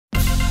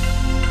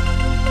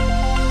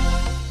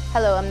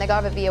Hello, I'm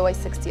Nagar with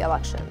VOA60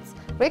 Elections.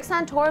 Rick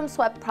Santorum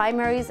swept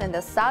primaries in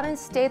the southern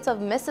states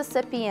of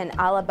Mississippi and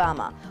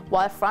Alabama,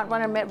 while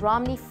frontrunner Mitt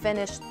Romney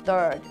finished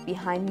third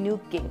behind Newt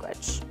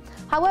Gingrich.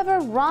 However,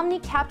 Romney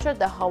captured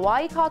the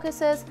Hawaii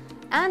caucuses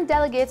and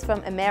delegates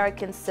from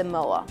American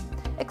Samoa.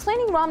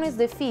 Explaining Romney's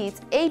defeat,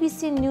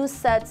 ABC News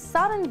said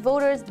southern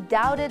voters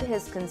doubted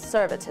his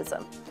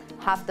conservatism.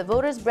 Half the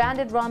voters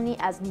branded Romney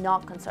as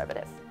not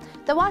conservative.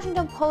 The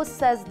Washington Post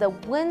says the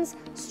wins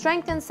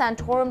strengthen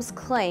Santorum's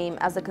claim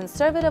as a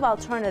conservative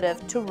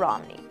alternative to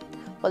Romney.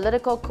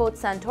 Politico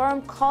quotes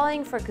Santorum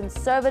calling for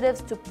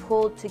conservatives to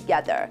pull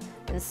together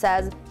and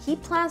says he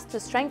plans to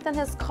strengthen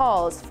his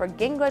calls for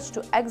Gingrich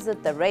to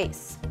exit the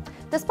race.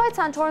 Despite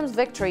Santorum's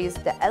victories,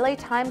 the LA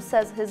Times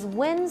says his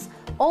wins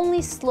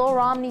only slow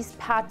Romney's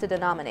path to the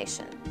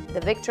nomination. The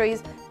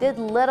victories did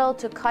little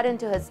to cut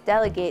into his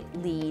delegate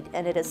lead,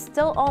 and it is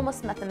still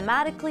almost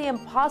mathematically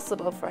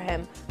impossible for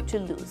him to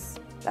lose.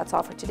 That's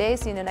all for today.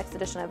 See you in the next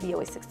edition of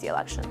VOA60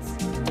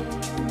 Elections.